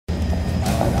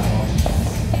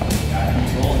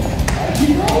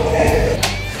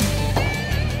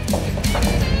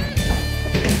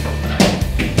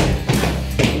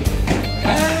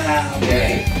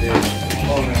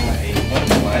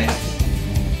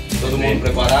mundo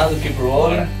preparado? Keep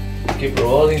rolling. Keep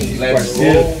rolling, let's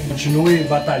Parceiro, go. continue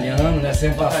batalhando, né?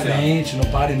 Sempre pra frente, não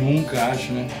pare nunca,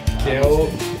 acho, né? Que é o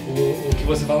que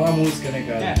você fala na música, né,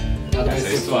 cara? Nada vai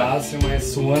ser fácil, mas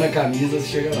suando a camisa você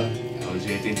chega lá. É o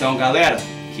jeito. Então, galera,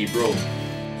 keep rolling.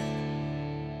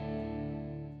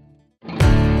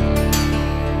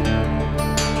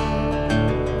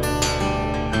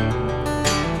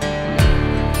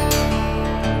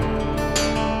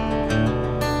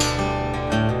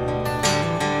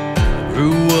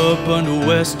 Grew up under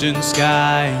western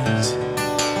skies,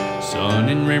 sun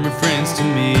and rain were friends to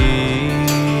me.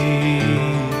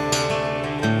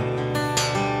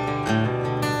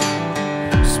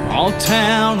 Small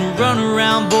town run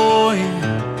around boy,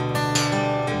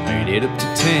 made it up to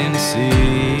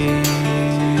Tennessee.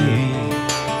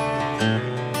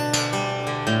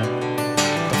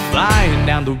 Flying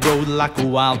down the road like a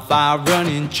wildfire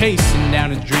running, chasing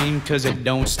down a dream cause it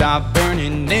don't stop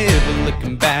burning. Never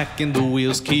looking back and the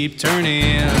wheels keep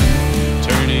turning,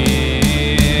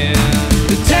 turning.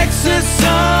 The Texas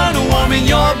sun warming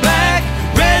your back,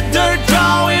 red dirt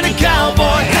drawing a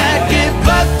cowboy hat. Get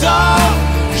bucked off,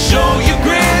 show your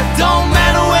grit, don't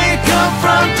matter where you come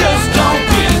from, just don't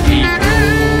quit. Keep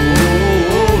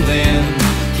rolling,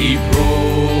 keep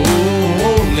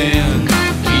rolling,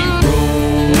 keep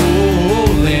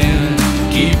rolling,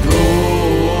 keep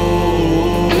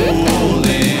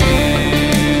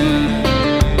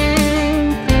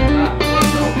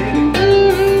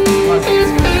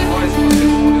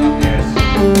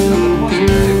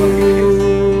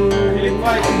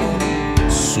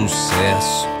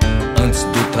Sucesso antes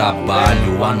do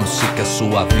trabalho, a não ser que a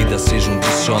sua vida seja um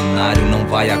dicionário, não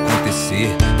vai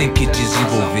acontecer, tem que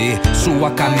desenvolver.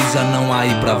 Sua camisa não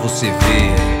aí pra você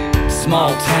ver.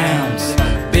 Small towns,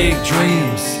 big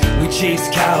dreams, we chase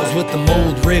cows with them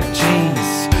old ripped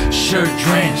jeans. Shirt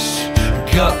drenched,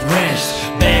 gut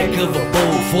wrenched, back of a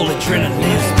bowl full of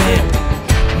adrenaline spent.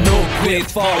 No quick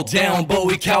fall down, but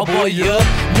we cowboy up.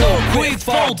 No quick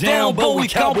fall down, but we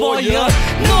cowboy up.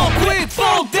 No quick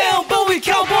fall down, but we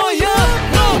cowboy up.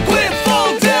 No quick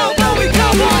fall down, but we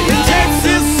cowboy up.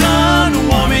 Texas sun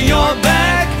warming your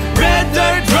back, red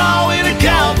dirt drawing a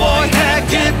cowboy hat.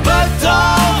 Get bucked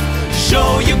off,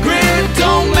 show your grit,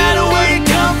 don't matter where you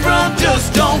come from,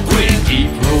 just don't quit.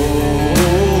 Keep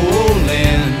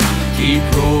rolling, keep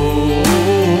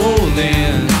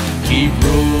rolling, keep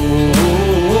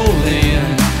rolling,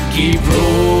 keep rolling.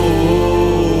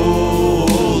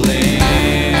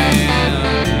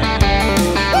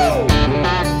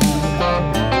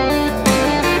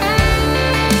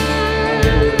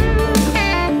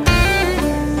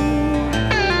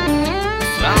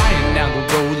 Flying down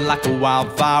the road like a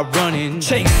wildfire running,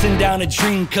 Chasing down a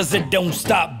dream cause it don't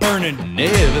stop burning.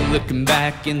 never looking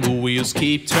back and the wheels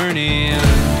keep turning.